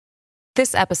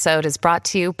This episode is brought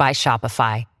to you by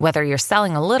Shopify. Whether you're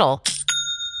selling a little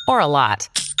or a lot,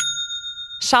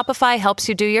 Shopify helps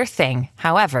you do your thing,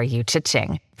 however you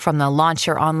cha-ching. From the launch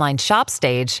your online shop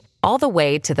stage, all the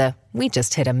way to the we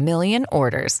just hit 1 million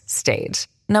orders stage.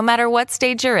 No matter what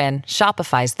stage you're in,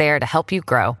 Shopify's there to help you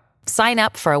grow. Sign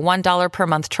up for a $1 per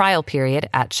month trial period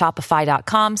at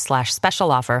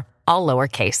shopify.com/special offer, all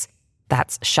lowercase.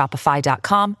 That's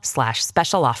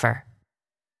shopify.com/special offer.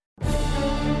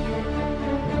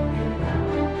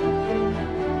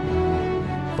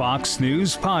 Fox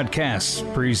News Podcasts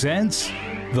presents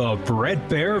the Bret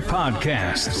Baier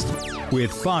Podcast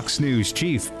with Fox News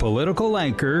Chief Political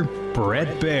Anchor Bret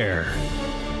Baier.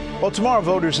 Well, tomorrow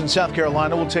voters in South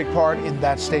Carolina will take part in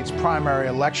that state's primary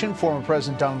election. Former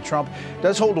President Donald Trump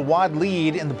does hold a wide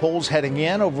lead in the polls heading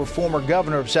in over former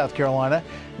governor of South Carolina,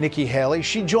 Nikki Haley.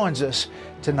 She joins us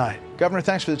tonight. Governor,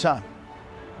 thanks for the time.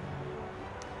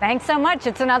 Thanks so much.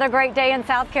 It's another great day in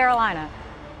South Carolina.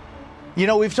 You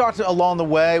know, we've talked along the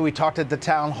way. We talked at the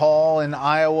town hall in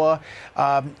Iowa,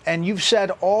 and you've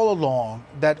said all along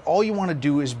that all you want to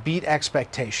do is beat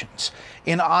expectations.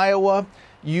 In Iowa,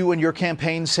 you and your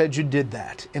campaign said you did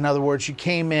that. In other words, you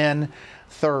came in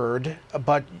third,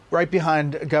 but right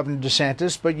behind Governor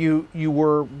DeSantis, but you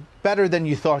were better than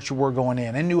you thought you were going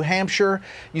in. In New Hampshire,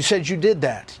 you said you did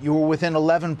that. You were within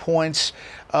 11 points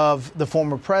of the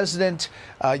former president.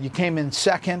 You came in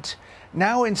second.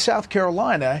 Now in South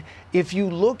Carolina, if you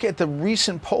look at the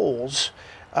recent polls,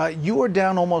 you are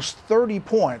down almost 30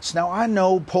 points. Now, I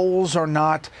know polls are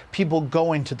not people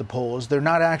going to the polls. They're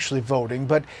not actually voting,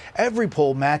 but every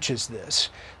poll matches this.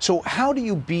 So how do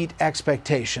you beat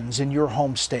expectations in your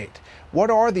home state?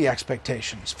 What are the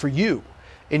expectations for you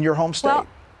in your home state? Well,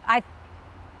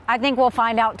 I think we'll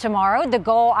find out tomorrow. The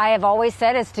goal, I have always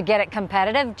said, is to get it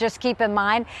competitive. Just keep in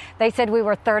mind, they said we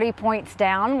were 30 points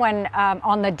down when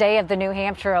on the day of the New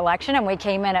Hampshire election, and we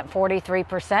came in at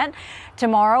 43%.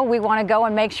 Tomorrow, we want to go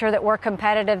and make sure that we're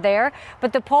competitive there.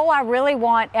 But the poll I really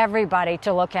want everybody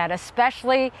to look at,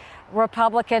 especially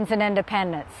Republicans and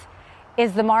independents,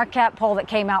 is the Marquette poll that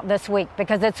came out this week,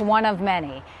 because it's one of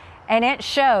many. And it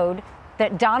showed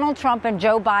that Donald Trump and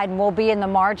Joe Biden will be in the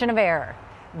margin of error.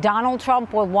 Donald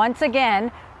Trump will once again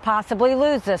possibly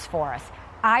lose this for us.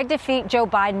 I defeat Joe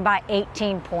Biden by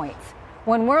 18 points.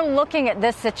 When we're looking at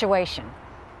this situation,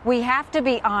 we have to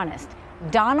be honest.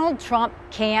 Donald Trump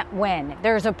can't win.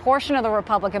 There's a portion of the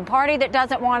Republican Party that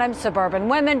doesn't want him. Suburban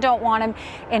women don't want him.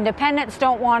 Independents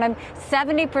don't want him.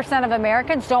 70% of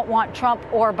Americans don't want Trump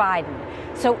or Biden.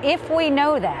 So if we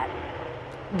know that,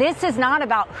 this is not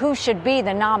about who should be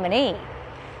the nominee.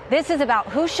 This is about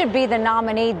who should be the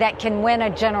nominee that can win a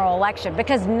general election,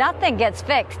 because nothing gets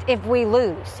fixed if we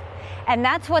lose. And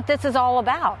that's what this is all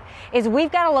about, is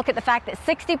we've got to look at the fact that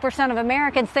 60% of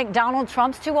Americans think Donald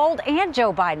Trump's too old and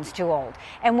Joe Biden's too old.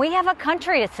 And we have a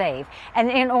country to save.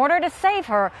 And in order to save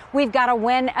her, we've got to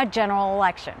win a general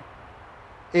election.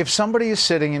 If somebody is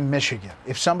sitting in Michigan,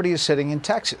 if somebody is sitting in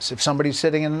Texas, if somebody is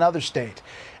sitting in another state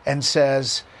and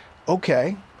says,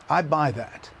 okay, I buy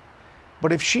that.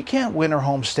 But if she can't win her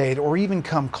home state or even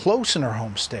come close in her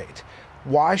home state,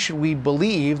 why should we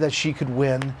believe that she could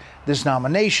win this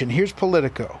nomination? Here's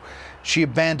Politico. She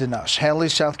abandoned us.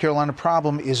 Haley's South Carolina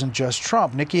problem isn't just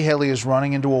Trump. Nikki Haley is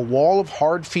running into a wall of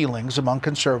hard feelings among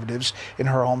conservatives in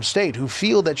her home state who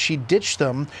feel that she ditched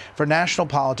them for national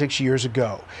politics years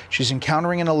ago. She's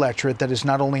encountering an electorate that is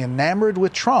not only enamored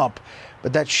with Trump,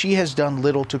 but that she has done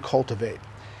little to cultivate.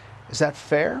 Is that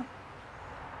fair?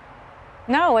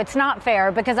 No, it's not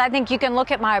fair, because I think you can look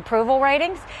at my approval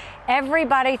ratings.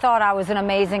 Everybody thought I was an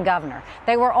amazing governor.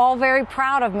 They were all very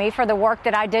proud of me for the work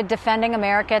that I did defending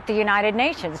America at the United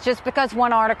Nations. Just because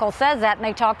one article says that and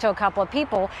they talk to a couple of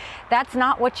people, that's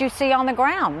not what you see on the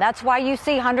ground. That's why you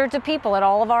see hundreds of people at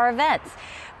all of our events.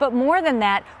 But more than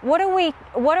that, what are we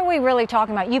really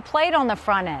talking about? You played on the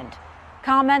front end.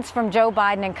 Comments from Joe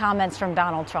Biden and comments from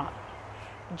Donald Trump.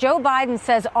 Joe Biden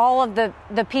says all of the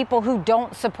people who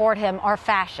don't support him are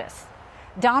fascists.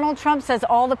 Donald Trump says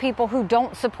all the people who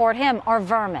don't support him are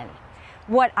vermin.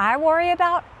 What I worry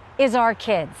about is our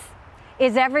kids,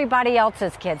 is everybody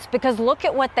else's kids, because look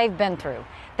at what they've been through.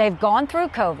 They've gone through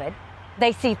COVID.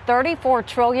 They see $34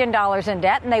 trillion in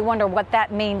debt, and they wonder what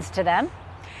that means to them.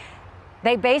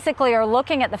 They basically are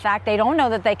looking at the fact they don't know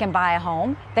that they can buy a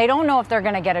home. They don't know if they're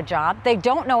going to get a job. They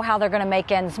don't know how they're going to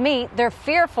make ends meet. They're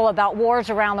fearful about wars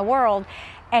around the world.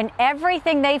 And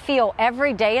everything they feel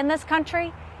every day in this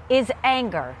country is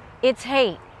anger. It's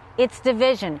hate. It's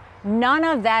division. None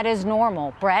of that is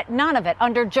normal, Brett. None of it.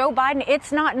 Under Joe Biden,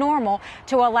 it's not normal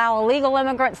to allow illegal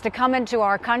immigrants to come into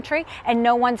our country and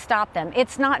no one stop them.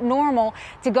 It's not normal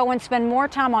to go and spend more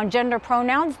time on gender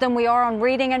pronouns than we are on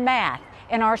reading and math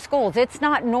in our schools. It's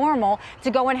not normal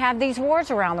to go and have these wars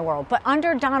around the world. But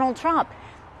under Donald Trump,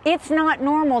 it's not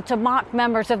normal to mock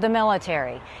members of the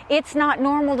military. It's not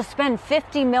normal to spend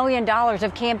 $50 million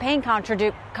of campaign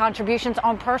contributions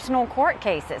on personal court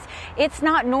cases. It's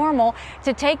not normal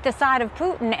to take the side of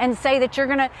Putin and say that you're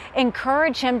going to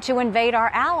encourage him to invade our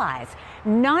allies.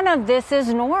 None of this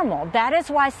is normal. That is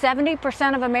why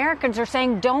 70% of Americans are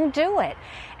saying don't do it.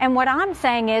 And what I'm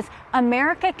saying is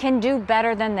America can do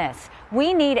better than this.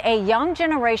 We need a young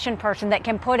generation person that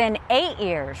can put in 8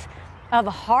 years of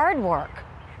hard work,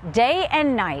 day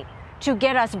and night, to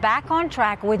get us back on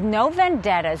track with no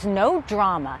vendettas, no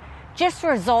drama, just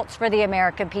results for the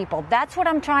American people. That's what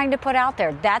I'm trying to put out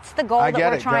there. That's the goal that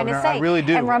we're trying to say. I really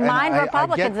do. And remind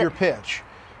Republicans. I get your pitch.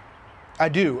 I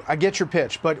do. I get your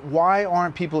pitch. But why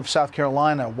aren't people of South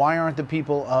Carolina, why aren't the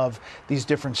people of these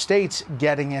different states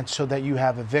getting it so that you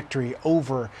have a victory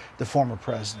over the former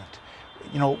president?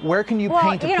 You know, where can you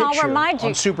paint a picture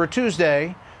on Super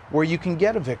Tuesday where you can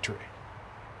get a victory?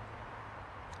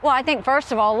 Well, I think,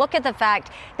 first of all, look at the fact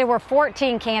there were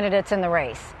 14 candidates in the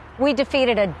race. We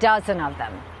defeated a dozen of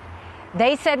them.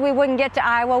 They said we wouldn't get to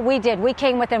Iowa. We did. We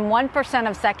came within 1%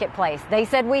 of second place. They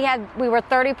said we were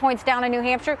 30 points down in New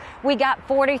Hampshire. We got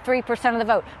 43% of the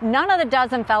vote. None of the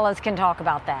dozen fellas can talk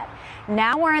about that.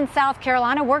 Now we're in South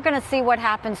Carolina. We're going to see what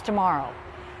happens tomorrow.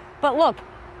 But look,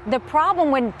 the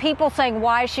problem when people saying,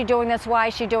 why is she doing this? Why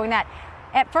is she doing that?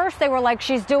 At first, they were like,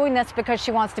 she's doing this because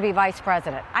she wants to be vice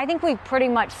president. I think we've pretty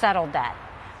much settled that.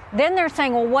 Then they're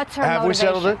saying, well, what's her motivation?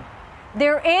 Have we settled it?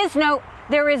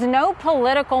 There is no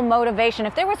political motivation.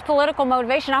 If there was political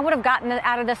motivation, I would have gotten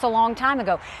out of this a long time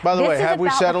ago. By the way, have we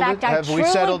settled it? Have we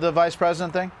settled the vice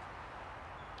president thing?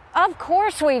 Of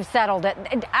course we've settled it.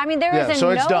 I mean, there is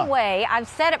no way. I've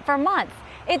said it for months.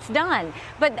 It's done.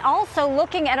 But also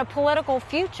looking at a political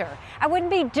future. I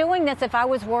wouldn't be doing this if I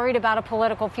was worried about a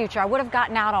political future. I would have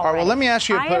gotten out already. All right, well, let me ask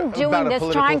you about a political future. I am doing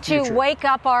this trying to wake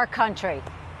up our country.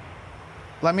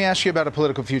 Let me ask you about a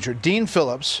political future. Dean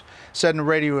Phillips said in a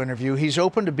radio interview he's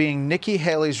open to being Nikki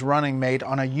Haley's running mate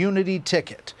on a unity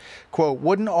ticket. Quote,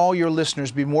 wouldn't all your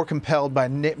listeners be more compelled by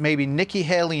maybe Nikki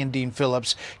Haley and Dean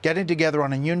Phillips getting together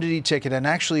on a unity ticket and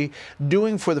actually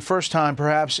doing for the first time,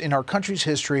 perhaps in our country's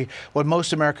history, what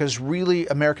most Americans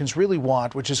really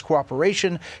want, which is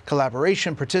cooperation,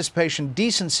 collaboration, participation,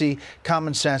 decency,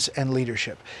 common sense, and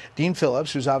leadership. Dean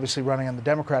Phillips, who's obviously running on the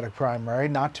Democratic primary,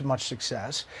 not too much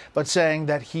success, but saying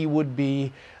that he would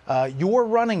be your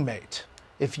running mate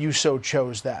if you so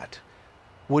chose that.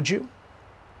 Would you?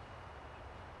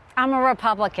 I'm a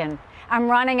Republican. I'm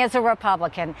running as a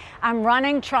Republican. I'm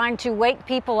running trying to wake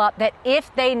people up that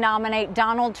if they nominate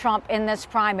Donald Trump in this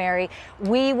primary,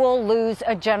 we will lose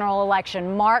a general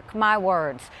election. Mark my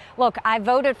words. Look, I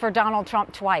voted for Donald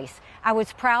Trump twice. I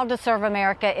was proud to serve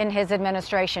America in his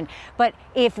administration. But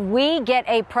if we get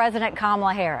a President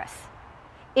Kamala Harris,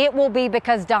 it will be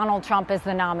because Donald Trump is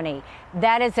the nominee.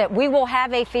 That is it. We will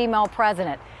have a female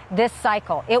president this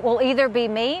cycle. It will either be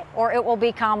me or it will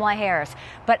be Kamala Harris.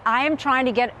 But I am trying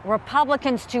to get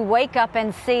Republicans to wake up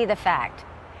and see the fact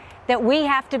that we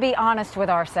have to be honest with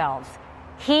ourselves.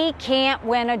 He can't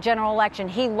win a general election.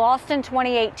 He lost in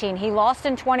 2018. He lost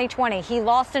in 2020. He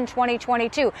lost in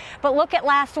 2022. But look at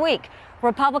last week.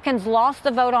 Republicans lost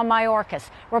the vote on Mayorkas.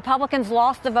 Republicans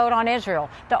lost the vote on Israel.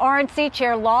 The RNC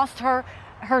chair lost her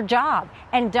job.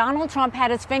 And Donald Trump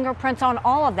had his fingerprints on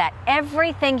all of that.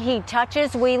 Everything he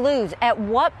touches, we lose. At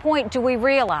what point do we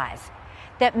realize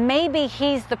that maybe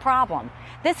he's the problem?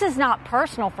 This is not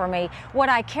personal for me. What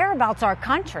I care about is our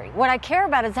country. What I care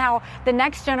about is how the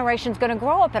next generation is going to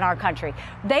grow up in our country.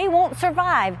 They won't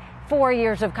survive 4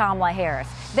 years of Kamala Harris.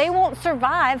 They won't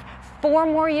survive 4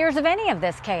 more years of any of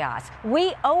this chaos.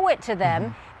 We owe it to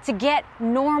them to get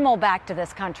normal back to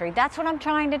this country. That's what I'm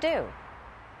trying to do.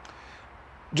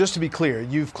 Just to be clear,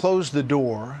 you've closed the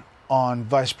door on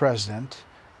vice president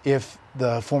if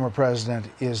the former president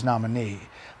is nominee.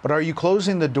 But are you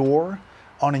closing the door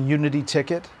on a unity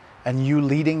ticket and you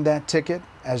leading that ticket,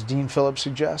 as Dean Phillips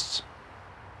suggests?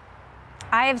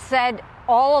 I have said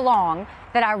all along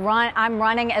that I'm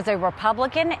running as a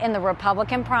Republican in the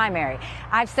Republican primary.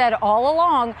 I've said all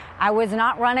along I was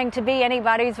not running to be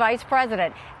anybody's vice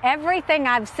president. Everything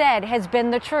I've said has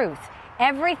been the truth.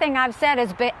 Everything I've said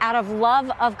has been out of love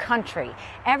of country.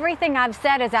 Everything I've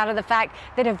said is out of the fact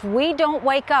that if we don't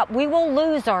wake up, we will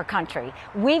lose our country.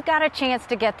 We've got a chance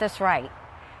to get this right.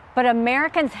 But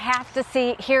Americans have to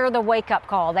hear the wake-up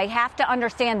call. They have to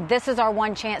understand this is our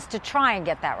one chance to try and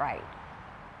get that right.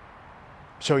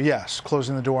 So yes,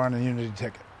 closing the door on a unity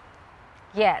ticket.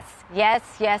 Yes, yes,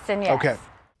 yes, and yes. Okay.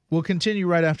 We'll continue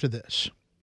right after this.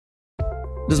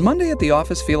 Does Monday at the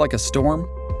office feel like a storm?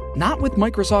 Not with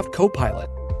Microsoft Copilot.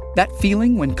 That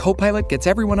feeling when Copilot gets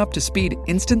everyone up to speed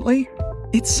instantly?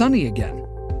 It's sunny again.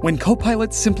 When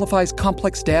Copilot simplifies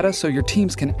complex data so your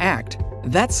teams can act,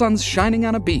 that sun's shining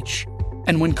on a beach.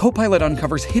 And when Copilot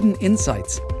uncovers hidden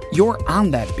insights, you're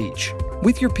on that beach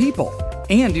with your people,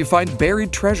 and you find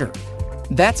buried treasure.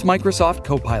 That's Microsoft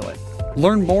Copilot.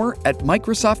 Learn more at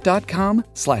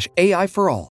Microsoft.com/AI for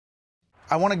all.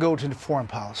 I want to go to foreign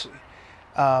policy.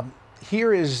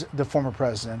 Here is the former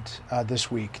president this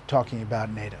week talking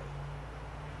about NATO.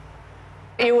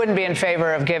 You wouldn't be in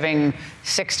favor of giving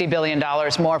 $60 billion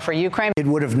more for Ukraine? It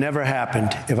would have never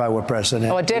happened if I were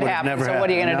president. Well, it did happen, so what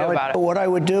are you going to do about it? What I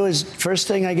would do is, first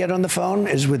thing I get on the phone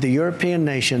is with the European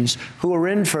nations who are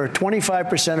in for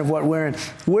 25% of what we're in.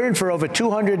 We're in for over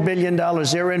 $200 billion.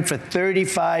 They're in for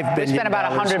 $35 billion. We spent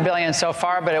about $100 billion so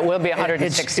far, but it will be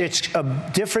 $160. It's a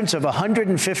difference of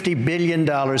 $150 billion.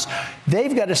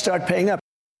 They've got to start paying up.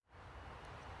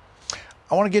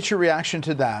 I want to get your reaction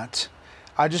to that.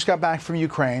 I just got back from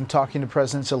Ukraine talking to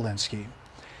President Zelensky.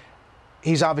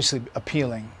 He's obviously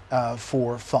appealing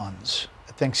for funds.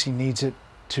 Thinks he needs it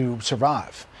to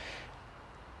survive.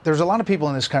 There's a lot of people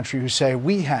in this country who say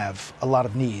we have a lot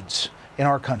of needs in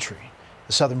our country.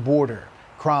 The southern border,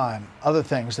 crime, other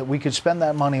things that we could spend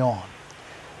that money on.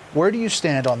 Where do you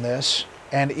stand on this?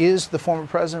 And is the former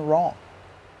president wrong?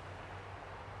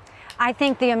 I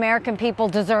think the American people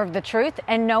deserve the truth,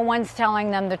 and no one's telling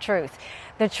them the truth.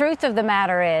 The truth of the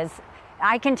matter is,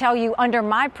 I can tell you under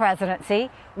my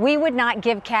presidency, we would not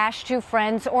give cash to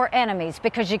friends or enemies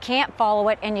because you can't follow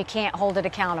it and you can't hold it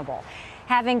accountable.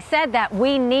 Having said that,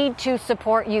 we need to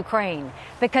support Ukraine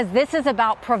because this is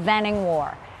about preventing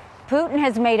war. Putin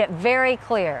has made it very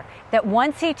clear that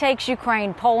once he takes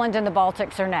Ukraine, Poland and the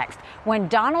Baltics are next. When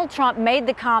Donald Trump made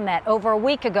the comment over a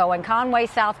week ago in Conway,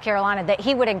 South Carolina, that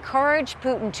he would encourage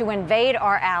Putin to invade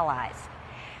our allies,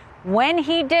 when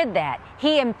he did that,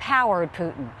 he empowered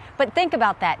Putin. But think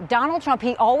about that. Donald Trump,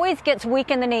 he always gets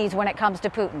weak in the knees when it comes to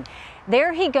Putin.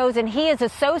 There he goes, and he is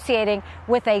associating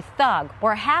with a thug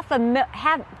where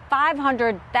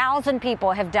 500,000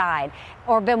 people have died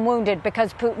or been wounded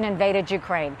because Putin invaded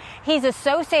Ukraine. He's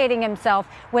associating himself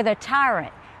with a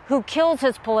tyrant who kills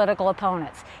his political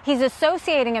opponents. He's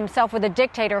associating himself with a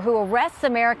dictator who arrests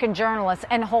American journalists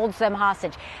and holds them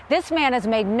hostage. This man has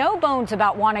made no bones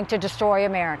about wanting to destroy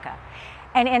America.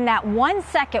 And in that 1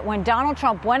 second when Donald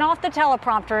Trump went off the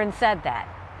teleprompter and said that,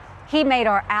 he made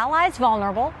our allies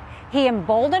vulnerable. He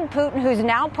emboldened Putin, who's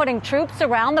now putting troops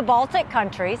around the Baltic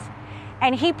countries,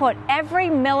 and he put every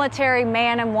military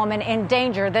man and woman in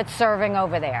danger that's serving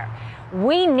over there.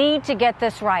 We need to get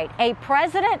this right. A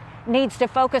president needs to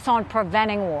focus on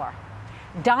preventing war.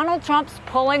 Donald Trump's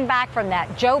pulling back from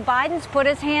that. Joe Biden's put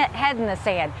his head in the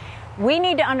sand. We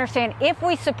need to understand if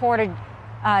we supported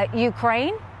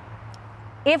Ukraine,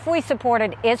 if we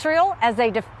supported Israel as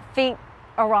they defeat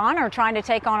Iran or trying to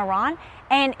take on Iran,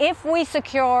 and if we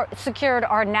secured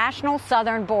our national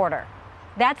southern border.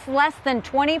 That's less than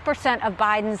 20% of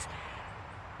Biden's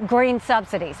green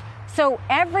subsidies. So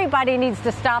everybody needs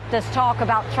to stop this talk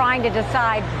about trying to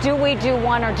decide, do we do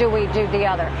one or do we do the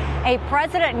other? A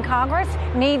president and Congress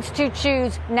needs to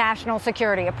choose national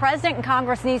security. A president and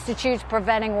Congress needs to choose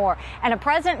preventing war. And a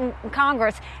president and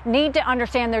Congress need to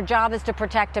understand their job is to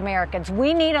protect Americans.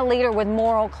 We need a leader with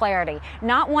moral clarity,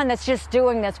 not one that's just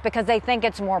doing this because they think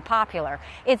it's more popular.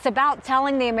 It's about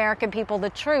telling the American people the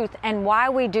truth and why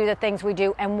we do the things we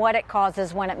do and what it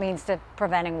causes when it means to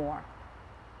preventing war.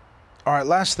 All right,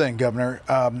 last thing, Governor.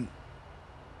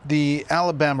 The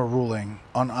Alabama ruling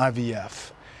on IVF.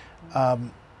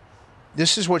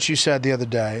 This is what you said the other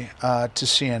day to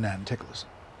CNN. Take a listen.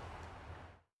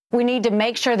 We need to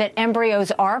make sure that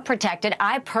embryos are protected.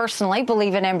 I personally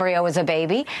believe an embryo is a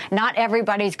baby. Not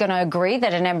everybody's going to agree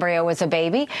that an embryo is a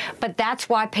baby, but that's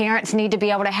why parents need to be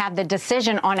able to have the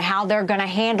decision on how they're going to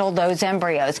handle those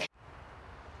embryos.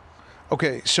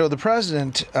 Okay, so the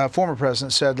president, former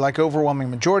president, said, like overwhelming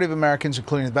majority of Americans,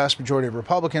 including the vast majority of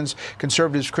Republicans,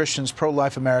 conservatives, Christians,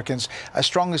 pro-life Americans, I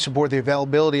strongly support the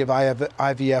availability of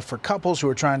IVF for couples who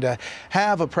are trying to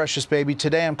have a precious baby.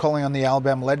 Today, I'm calling on the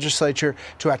Alabama legislature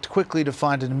to act quickly to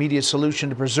find an immediate solution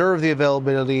to preserve the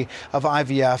availability of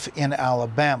IVF in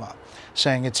Alabama,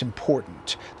 saying it's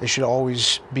important. They should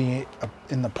always be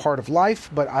in the part of life,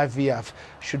 but IVF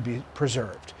should be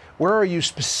preserved. Where are you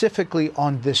specifically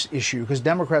on this issue? Because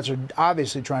Democrats are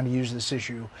obviously trying to use this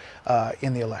issue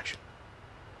in the election.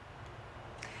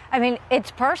 I mean, it's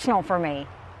personal for me.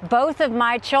 Both of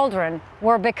my children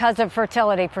were because of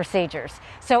fertility procedures.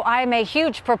 So I'm a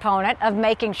huge proponent of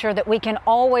making sure that we can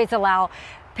always allow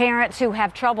parents who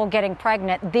have trouble getting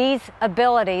pregnant these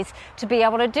abilities to be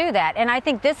able to do that. And I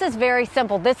think this is very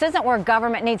simple. This isn't where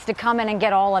government needs to come in and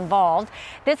get all involved.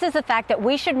 This is the fact that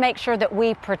we should make sure that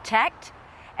we protect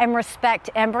and respect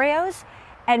embryos.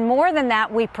 And more than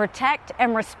that, we protect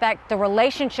and respect the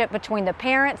relationship between the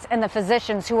parents and the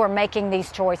physicians who are making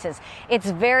these choices.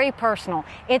 It's very personal.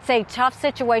 It's a tough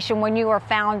situation when you are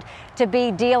found to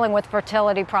be dealing with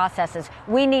fertility processes.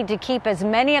 We need to keep as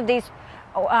many of these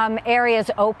areas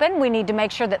open. We need to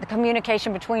make sure that the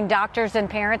communication between doctors and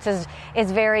parents is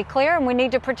very clear, and we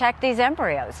need to protect these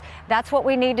embryos. That's what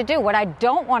we need to do. What I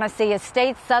don't want to see is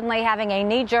states suddenly having a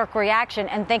knee-jerk reaction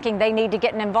and thinking they need to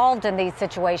get involved in these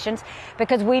situations,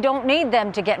 because we don't need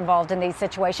them to get involved in these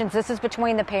situations. This is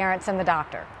between the parents and the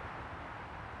doctor.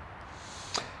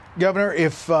 Governor,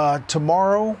 if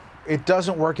tomorrow it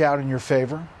doesn't work out in your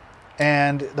favor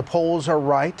and the polls are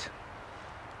right,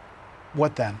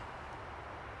 what then?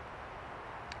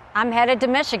 I'm headed to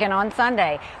Michigan on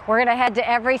Sunday. We're going to head to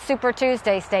every Super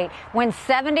Tuesday state. When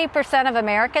 70% of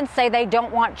Americans say they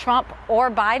don't want Trump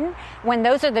or Biden, when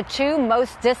those are the two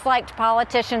most disliked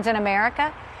politicians in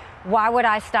America, why would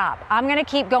I stop? I'm going to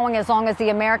keep going as long as the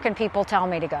American people tell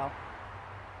me to go.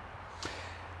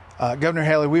 Governor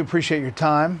Haley, we appreciate your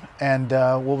time, and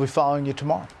we'll be following you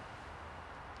tomorrow.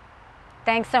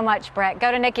 Thanks so much, Brett.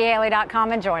 Go to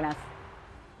NikkiHaley.com and join us.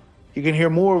 You can hear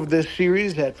more of this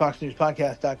series at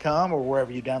foxnewspodcast.com or wherever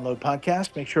you download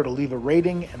podcasts. Make sure to leave a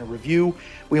rating and a review.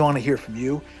 We want to hear from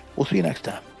you. We'll see you next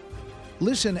time.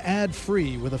 Listen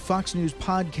ad-free with a Fox News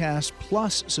Podcast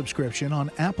Plus subscription on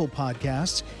Apple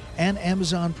Podcasts, and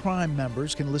Amazon Prime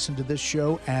members can listen to this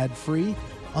show ad-free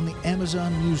on the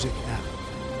Amazon Music app.